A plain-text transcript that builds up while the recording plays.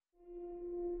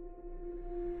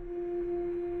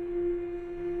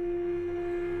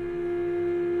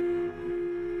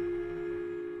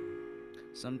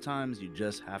Sometimes you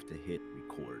just have to hit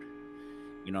record.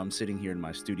 I'm sitting here in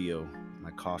my studio, my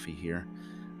coffee here.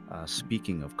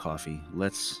 Speaking of coffee,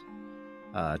 let's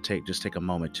take a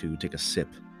moment to take a sip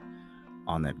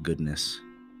on that goodness.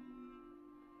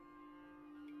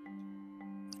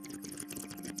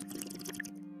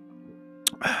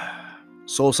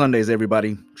 Soul Sundays,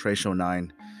 everybody. Trey Show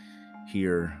 9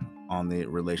 here on the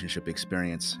relationship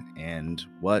experience. And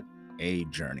what a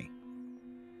journey.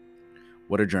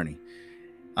 What a journey.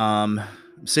 I'm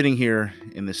sitting here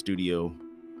in the studio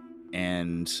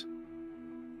and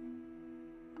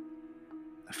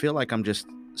I feel like I'm just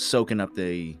soaking up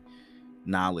the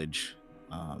knowledge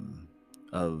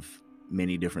of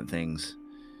many different things.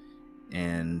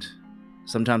 And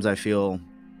sometimes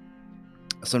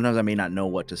sometimes I may not know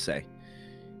what to say.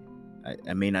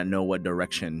 I may not know what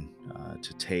direction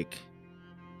to take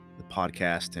the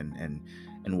podcast and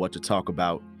what to talk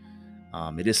about.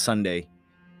 It is Sunday,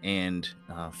 and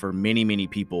for many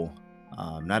people,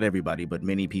 not everybody, but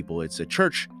many people, it's a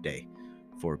church day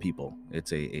for people.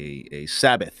 It's a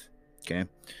Sabbath. Okay,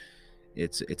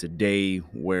 it's a day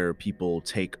where people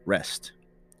take rest.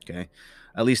 Okay,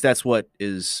 at least that's what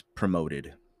is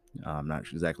promoted. I'm not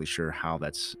exactly sure how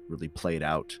that's really played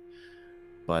out,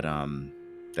 but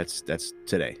that's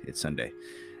today. It's Sunday,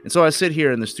 and so I sit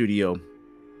here in the studio,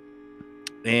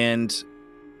 and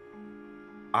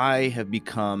I have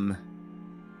become,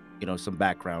 some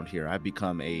background here. I've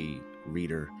become a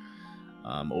reader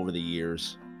over the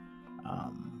years,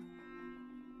 um,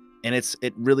 and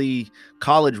it really,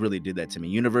 college really did that to me.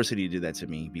 University did that to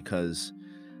me because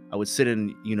I would sit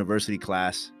in university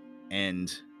class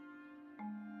and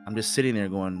I'm just sitting there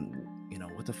going,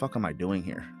 what the fuck am I doing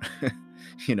here?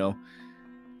 you know,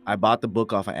 I bought the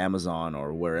book off of Amazon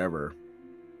or wherever,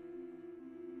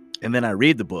 and then I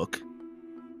read the book,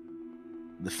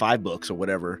 the 5 books or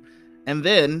whatever, and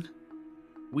then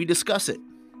we discuss it.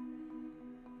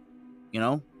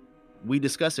 We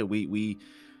discuss it. We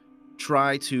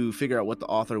try to figure out what the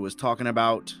author was talking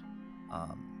about.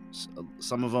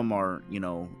 Some of them are,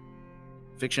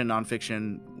 fiction,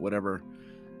 nonfiction, whatever,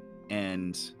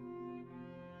 and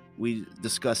we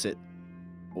discuss it.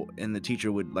 And the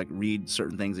teacher would read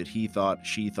certain things that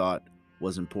she thought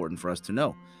was important for us to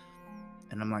know.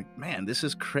 And I'm like, man, this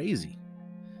is crazy.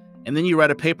 And then you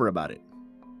write a paper about it.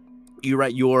 You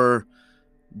write your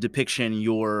depiction,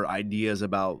 your ideas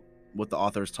about what the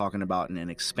author is talking about, and then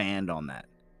expand on that.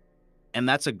 And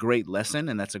that's a great lesson,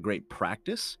 and that's a great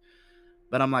practice.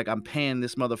 But I'm like, I'm paying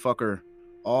this motherfucker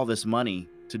all this money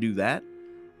to do that.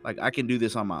 Like, I can do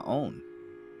this on my own,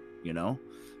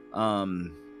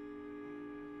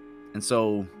 and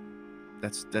so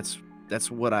that's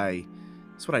what I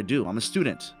do. I'm a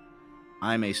student.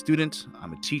 I'm a student.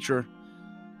 I'm a teacher.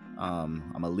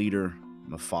 I'm a leader.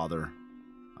 I'm a father.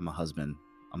 I'm a husband.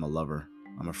 I'm a lover.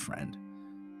 I'm a friend.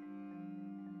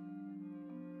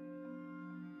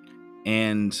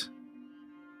 And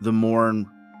the more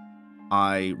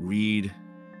I read,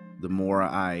 the more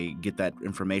I get that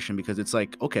information, because it's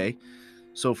like, okay,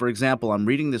 so for example, I'm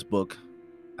reading this book.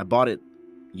 I bought it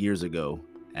years ago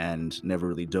and never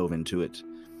really dove into it.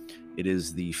 It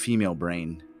is The Female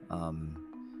Brain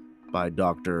by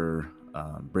Dr.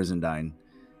 Brizendine.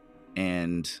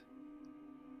 And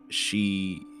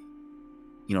she,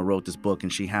 wrote this book,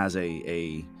 and she has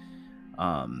a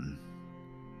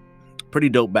pretty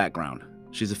dope background.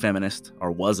 She's a feminist,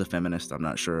 or was a feminist. I'm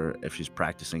not sure if she's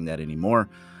practicing that anymore.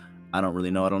 I don't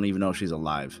really know. I don't even know if she's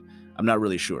alive. I'm not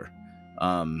really sure.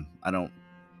 I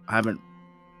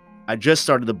just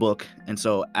started the book. And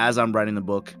so as I'm reading the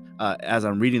book,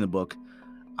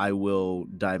 I will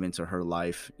dive into her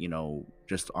life,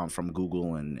 just from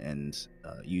Google and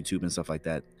YouTube and stuff like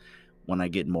that when I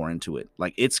get more into it.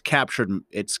 Like, it's captured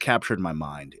my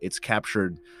mind. It's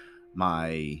captured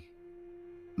my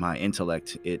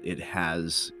intellect. It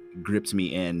has gripped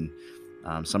me in.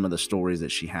 Some of the stories that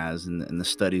she has and the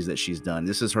studies that she's done.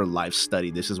 This is her life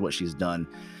study. This is what she's done.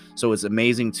 So it's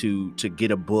amazing to get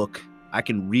a book. I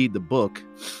can read the book.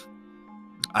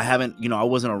 I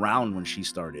wasn't around when she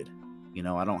started.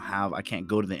 I can't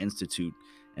go to the institute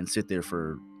and sit there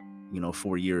for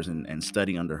 4 years and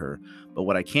study under her. But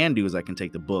what I can do is I can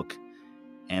take the book,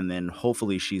 and then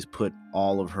hopefully she's put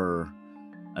all of her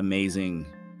amazing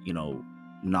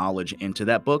knowledge into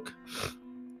that book.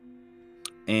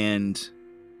 And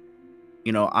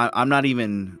I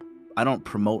don't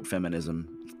promote feminism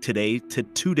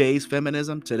today's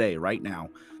feminism today, right now.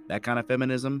 That kind of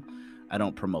feminism I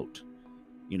don't promote,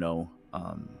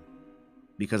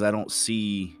 because I don't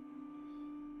see,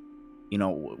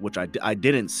 which I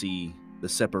didn't see the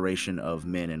separation of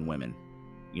men and women.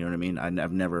 You know what I mean?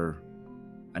 I've never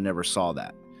I never saw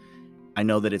that. I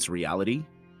know that it's reality,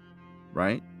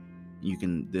 right? You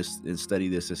can study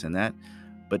this and that,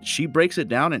 but she breaks it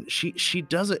down, and she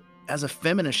does it as a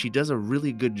feminist. She does a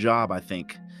really good job, I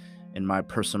think, in my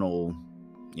personal,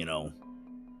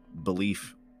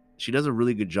 belief. She does a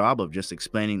really good job of just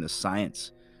explaining the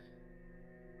science,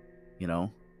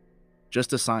 just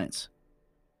the science.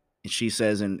 And she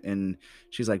says, and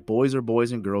she's like, boys are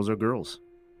boys and girls are girls.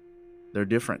 They're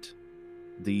different.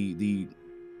 The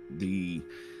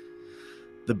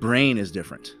brain is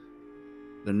different.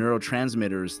 The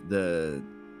neurotransmitters, the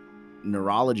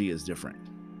neurology is different.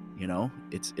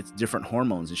 It's different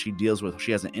hormones, and she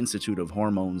has an institute of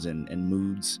hormones and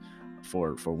moods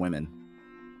for women.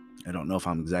 I don't know if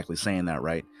I'm exactly saying that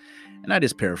right, and I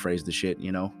just paraphrase the shit.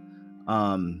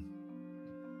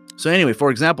 So anyway, for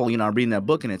example, I'm reading that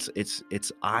book, and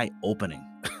it's eye-opening.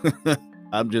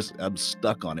 I'm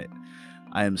stuck on it.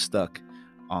 I am stuck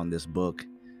on this book.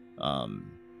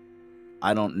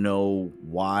 I don't know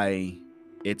why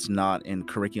it's not in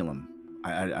curriculum.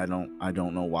 I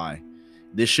don't know why.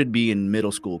 This should be in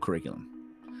middle school curriculum.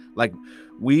 Like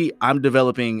I'm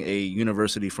developing a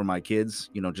university for my kids,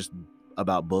 just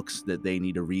about books that they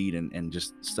need to read and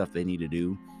just stuff they need to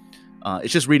do.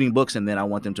 It's just reading books, and then I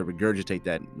want them to regurgitate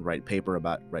that, write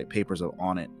papers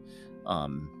on it,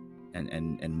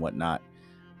 and whatnot.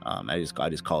 I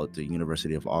just call it the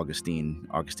University of Augustine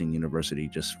University,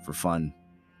 just for fun.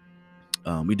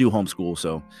 We do homeschool,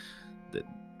 so that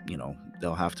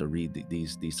they'll have to read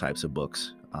these types of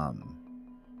books,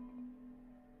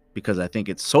 because I think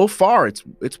it's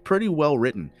pretty well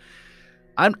written.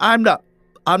 I'm not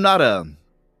a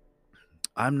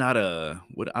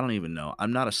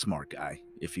smart guy.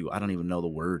 I don't even know the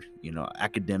word,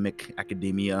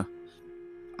 academia.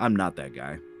 I'm not that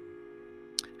guy.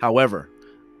 However,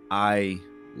 I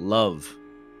love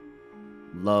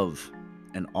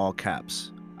in all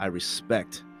caps. I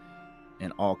respect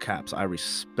in all caps. I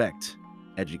respect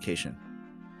education.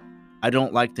 I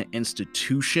don't like the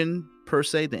institution per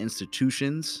se, the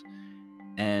institutions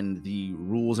and the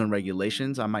rules and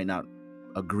regulations. I might not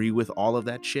agree with all of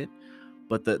that shit,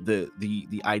 but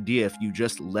the idea, if you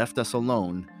just left us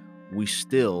alone, we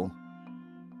still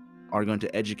are going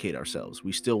to educate ourselves.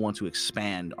 We still want to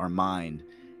expand our mind,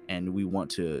 and we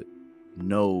want to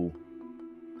know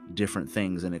different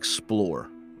things and explore,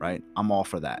 right? I'm all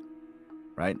for that,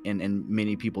 right? And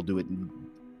many people do it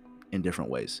in different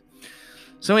ways.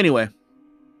 So anyway,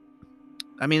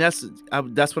 I mean, that's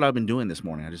what I've been doing this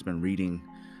morning. I've just been reading.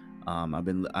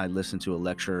 I listened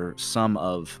to some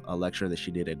of a lecture that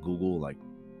she did at Google like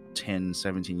 10,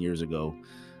 17 years ago.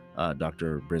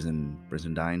 Dr.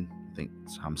 Brizendine, I think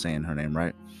I'm saying her name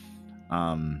right.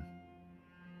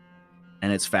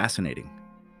 And it's fascinating.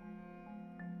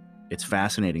 It's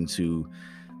fascinating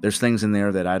there's things in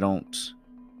there that I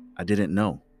didn't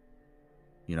know.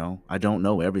 I don't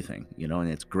know everything, and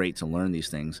it's great to learn these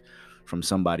things from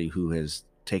somebody who has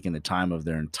taken the time of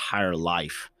their entire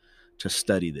life to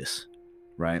study this,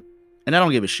 right? And I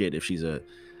don't give a shit if she's a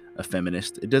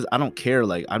feminist. I don't care.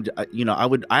 Like I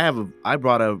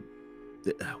brought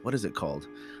what is it called?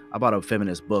 I bought a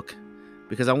feminist book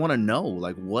because I want to know,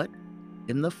 like, what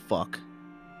in the fuck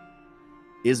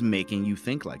is making you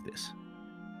think like this?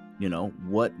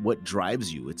 What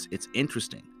drives you? It's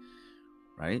interesting,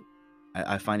 right?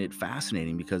 I find it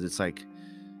fascinating because it's like,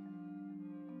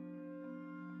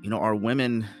 our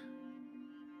women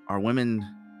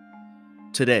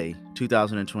today,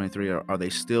 2023, are they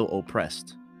still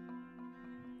oppressed,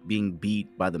 being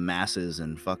beat by the masses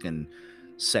and fucking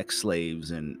sex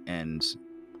slaves, and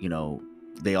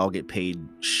they all get paid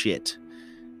shit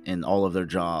in all of their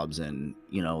jobs, and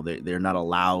they're not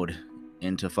allowed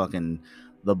into fucking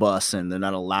the bus, and they're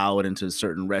not allowed into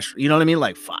certain restaurants. You know what I mean?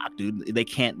 Like, fuck, dude, they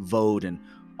can't vote and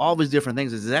all these different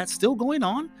things. Is that still going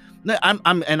on?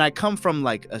 And I come from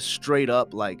like a straight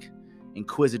up like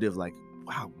inquisitive, like,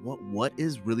 wow, what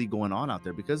is really going on out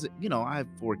there? Because I have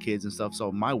 4 kids and stuff,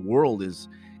 so my world is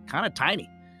kind of tiny.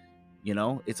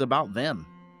 It's about them.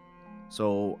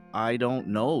 So I don't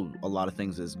know a lot of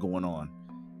things that's going on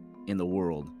in the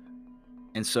world.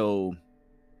 And so,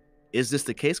 is this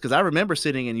the case? Because I remember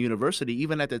sitting in university,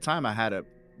 even at the time, I had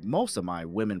most of my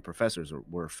women professors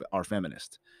are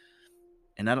feminist,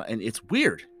 and it's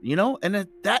weird, And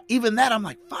that I'm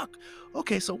like, fuck.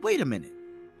 Okay, so wait a minute.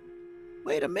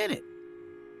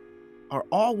 Are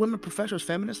all women professors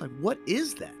feminists? Like, what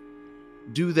is that?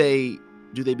 Do they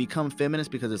become feminists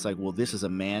because it's like, well, this is a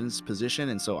man's position,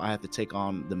 and so I have to take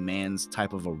on the man's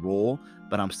type of a role,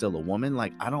 but I'm still a woman?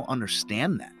 Like, I don't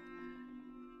understand that.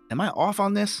 Am I off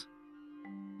on this?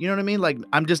 You know what I mean? Like,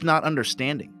 I'm just not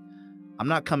understanding. I'm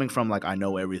not coming from like I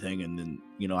know everything and then,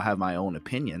 I have my own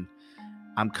opinion.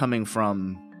 I'm coming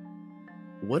from,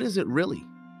 what is it really?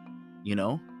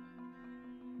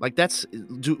 Like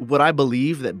would I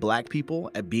believe that black people,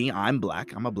 I'm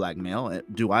black, I'm a black male.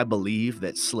 Do I believe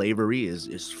that slavery is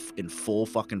in full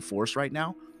fucking force right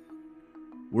now?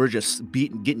 We're just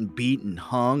getting beat and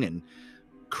hung, and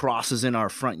crosses in our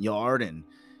front yard, and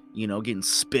getting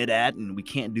spit at, and we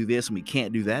can't do this and we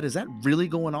can't do that. Is that really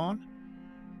going on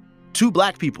to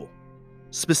black people,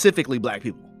 specifically black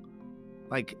people?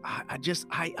 Like, I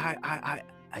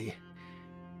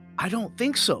don't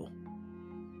think so.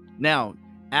 Now,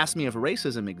 ask me if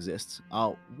racism exists.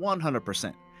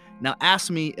 100%. Now, ask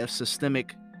me if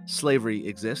systemic slavery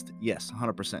exists. Yes,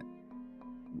 100%.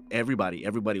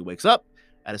 Everybody wakes up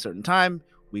at a certain time.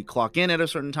 We clock in at a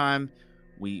certain time.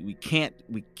 We can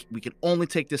only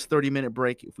take this 30-minute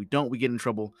break. If we don't, we get in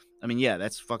trouble. I mean, yeah,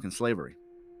 that's fucking slavery.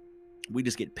 We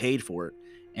just get paid for it,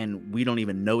 and we don't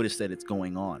even notice that it's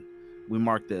going on. We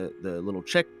mark the little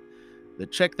check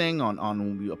thing on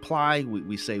when we apply.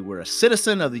 We say we're a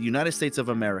citizen of the United States of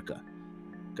America.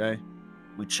 Okay,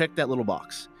 we check that little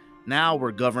box. Now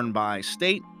we're governed by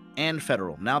state and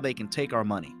federal. Now they can take our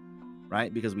money,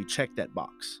 right? Because we checked that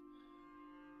box,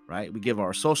 right? We give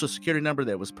our social security number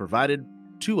that was provided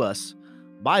to us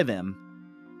by them,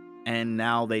 and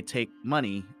now they take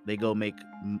money. They go make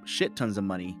shit tons of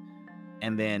money,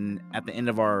 and then at the end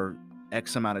of our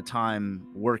X amount of time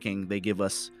working, they give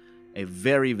us a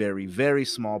very, very, very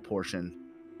small portion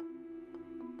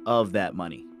of that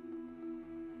money.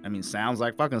 I mean, sounds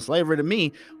like fucking slavery to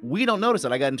me. We don't notice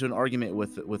it. I got into an argument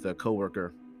with a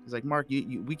coworker. He's like, Mark,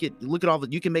 look at all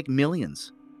that. You can make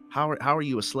millions. How are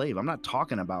you a slave? I'm not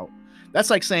talking about.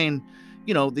 That's like saying,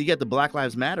 you get the Black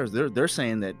Lives Matters. They're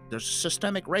saying that there's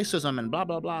systemic racism and blah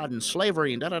blah blah and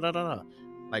slavery and da da da da.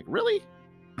 Like, really?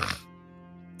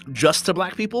 Just to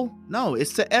black people? No,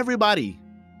 it's to everybody.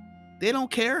 They don't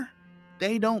care.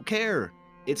 They don't care.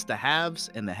 It's the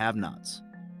haves and the have-nots,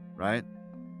 right?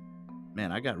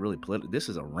 Man, I got really political. This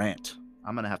is a rant.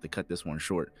 I'm gonna have to cut this one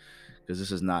short because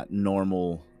this is not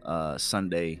normal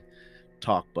Sunday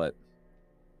talk. But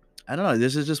I don't know.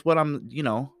 This is just what I'm,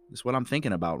 this is what I'm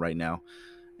thinking about right now,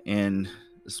 and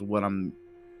this is what I'm,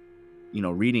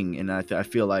 reading. And I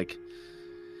feel like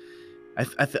I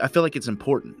feel like it's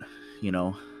important.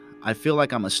 I feel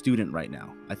like I'm a student right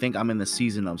now. I think I'm in the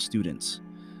season of students.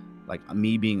 Like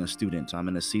me being a student, I'm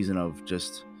in a season of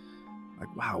just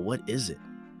like, wow, what is it?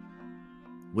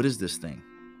 What is this thing?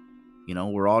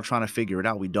 We're all trying to figure it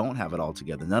out. We don't have it all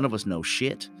together. None of us know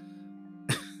shit,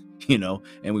 and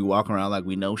we walk around like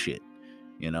we know shit,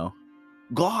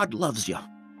 God loves you.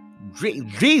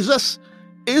 Jesus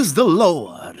is the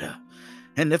Lord.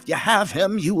 And if you have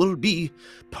him, you will be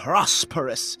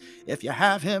prosperous. If you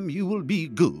have him, you will be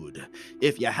good.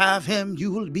 If you have him,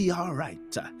 you will be all right.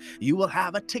 You will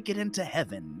have a ticket into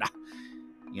heaven.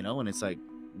 And it's like,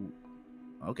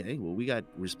 okay, well, we got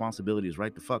responsibilities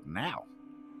right the fuck now.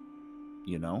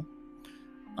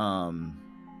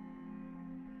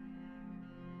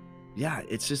 Yeah,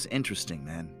 it's just interesting,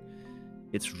 man.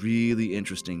 It's really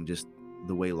interesting just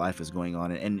the way life is going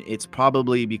on. And it's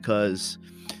probably because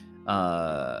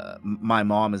my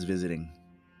mom is visiting,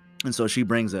 and so she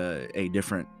brings a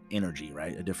different energy,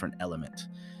 right? A different element.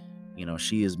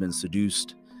 She has been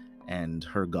seduced, and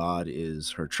her God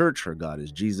is her church. Her God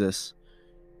is Jesus.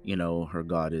 Her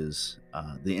God is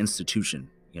the institution.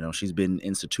 She's been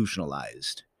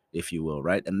institutionalized, if you will,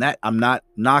 right? And that, I'm not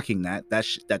knocking that.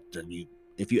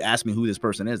 If you ask me who this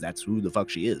person is, that's who the fuck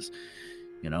she is.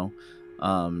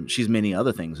 She's many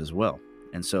other things as well,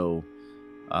 and so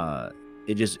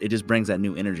it just brings that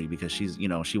new energy because she's,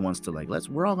 she wants to like,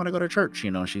 we're all gonna go to church.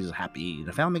 She's happy.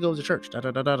 The family goes to church. Da da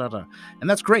da da da da, and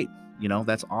that's great.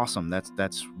 That's awesome.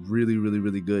 That's really, really,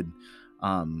 really good.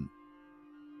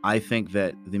 I think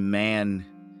that the man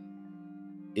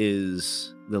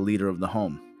is the leader of the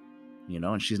home,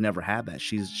 and she's never had that.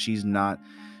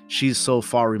 She's so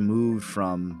far removed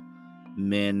from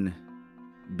men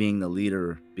being the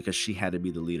leader because she had to be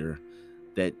the leader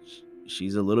that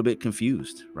she's a little bit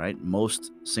confused, right?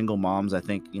 Most single moms, I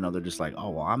think, they're just like,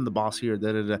 oh, well, I'm the boss here,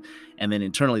 da da da, and then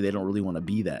internally they don't really want to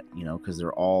be that, because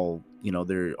they're all,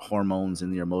 their hormones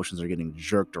and their emotions are getting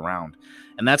jerked around.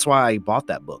 And that's why I bought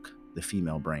that book, The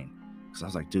Female Brain, because I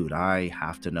was like, dude, I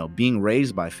have to know. Being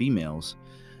raised by females,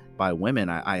 by women,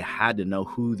 I had to know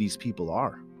who these people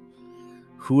are.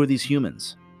 Who are these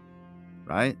humans,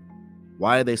 right?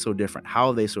 Why are they so different? How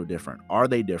are they so different? Are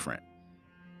they different?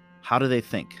 How do they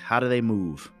think? How do they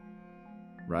move?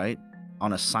 Right?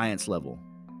 On a science level,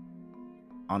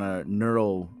 on a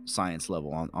neuroscience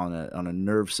level, on a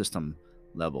nerve system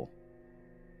level,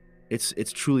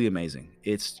 It's truly amazing.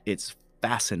 It's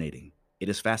fascinating. It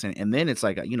is fascinating. And then it's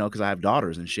like, because I have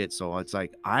daughters and shit, so it's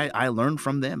like I learn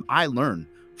from them. I learn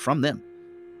from them.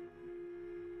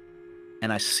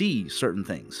 And I see certain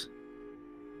things.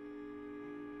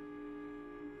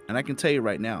 And I can tell you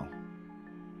right now.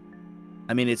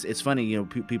 I mean, it's funny,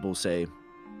 people say,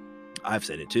 I've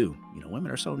said it too.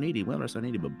 Women are so needy. Women are so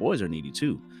needy, but boys are needy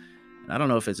too. And I don't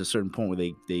know if it's a certain point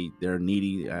where they're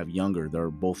needy. I have younger. They're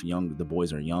both young. The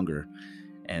boys are younger,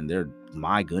 and they're,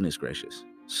 my goodness gracious,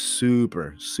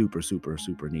 super, super, super,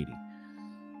 super needy.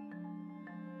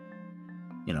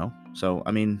 So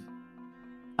I mean,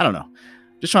 I don't know.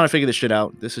 Just trying to figure this shit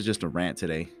out. This is just a rant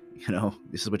today.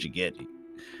 This is what you get.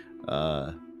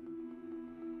 Yeah,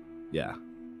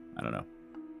 I don't know.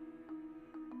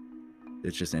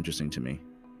 It's just interesting to me,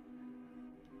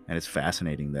 and it's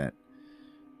fascinating that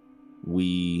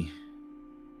I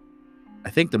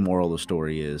think the moral of the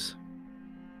story is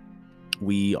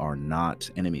we are not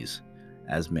enemies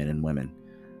as men and women.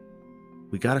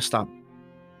 We gotta stop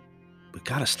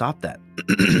that.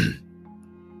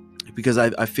 Because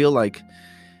I feel like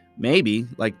maybe,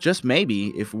 just maybe,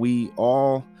 if we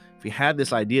had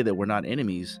this idea that we're not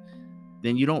enemies,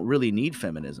 then you don't really need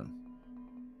feminism.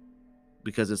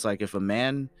 Because it's like, if a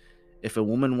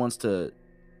woman wants to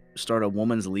start a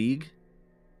woman's league,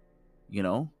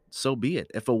 so be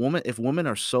it. If women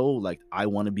are so like, I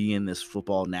want to be in this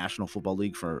national football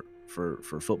league for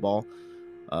football,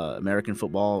 American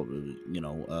football,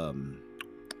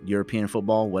 European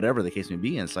football, whatever the case may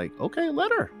be, and it's like, okay,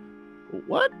 let her.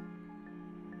 What?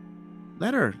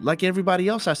 Let her. Like everybody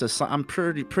else has to sign. I'm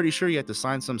pretty sure you have to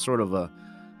sign some sort of a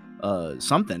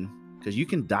something, because you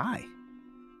can die.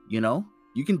 You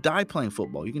can die playing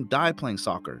football. You can die playing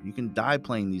soccer. You can die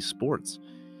playing these sports.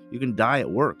 You can die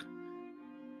at work.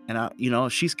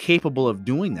 And she's capable of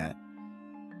doing that.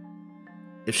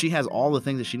 If she has all the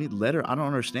things that she needs, let her. I don't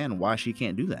understand why she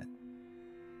can't do that.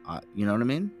 You know what I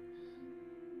mean?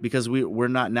 Because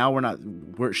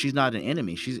she's not an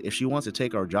enemy. If she wants to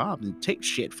take our job, then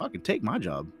fucking take my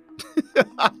job.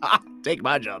 Take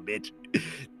my job, bitch.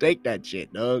 Take that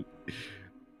shit, dog.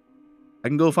 I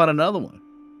can go find another one.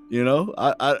 You know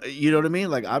what I mean?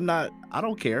 Like, I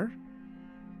don't care.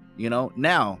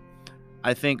 Now,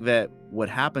 I think that what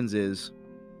happens is,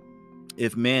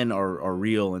 if men are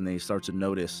real and they start to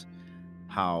notice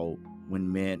how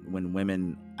when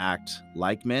women act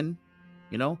like men,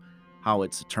 how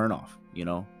it's a turnoff.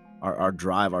 Our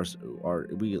drive, we're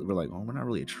like, oh, we're not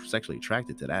really sexually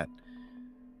attracted to that.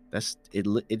 That's it.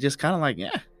 It just kind of like,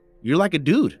 yeah, you're like a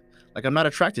dude. Like, I'm not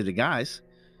attracted to guys.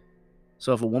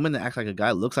 So if a woman that acts like a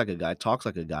guy, looks like a guy, talks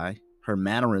like a guy, her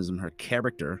mannerism, her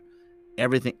character,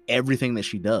 everything that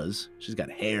she does, she's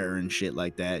got hair and shit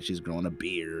like that. She's growing a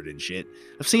beard and shit.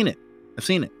 I've seen it.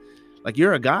 Like,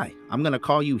 you're a guy. I'm gonna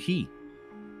call you he.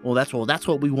 Well, that's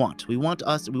what we want. We want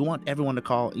everyone to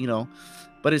call,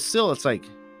 but it's like,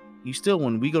 you still,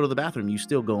 when we go to the bathroom, you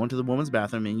still go into the woman's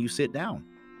bathroom and you sit down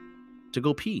to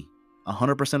go pee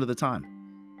 100% of the time.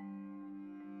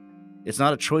 It's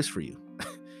not a choice for you.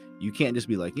 You can't just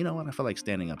be like, you know what, I feel like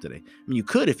standing up today. I mean, you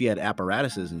could if you had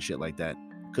apparatuses and shit like that.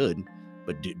 Could,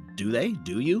 but do they?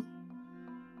 Do you?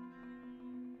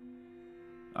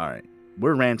 All right,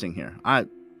 we're ranting here. I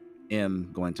am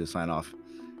going to sign off,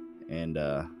 and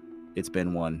it's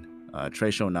been one. Trey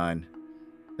Show 9.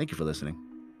 Thank you for listening.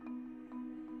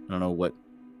 I don't know what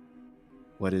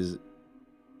it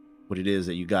is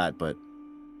that you got, but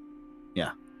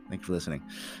yeah, thank you for listening.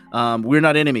 We're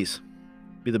not enemies.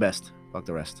 Be the best. Fuck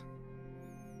the rest.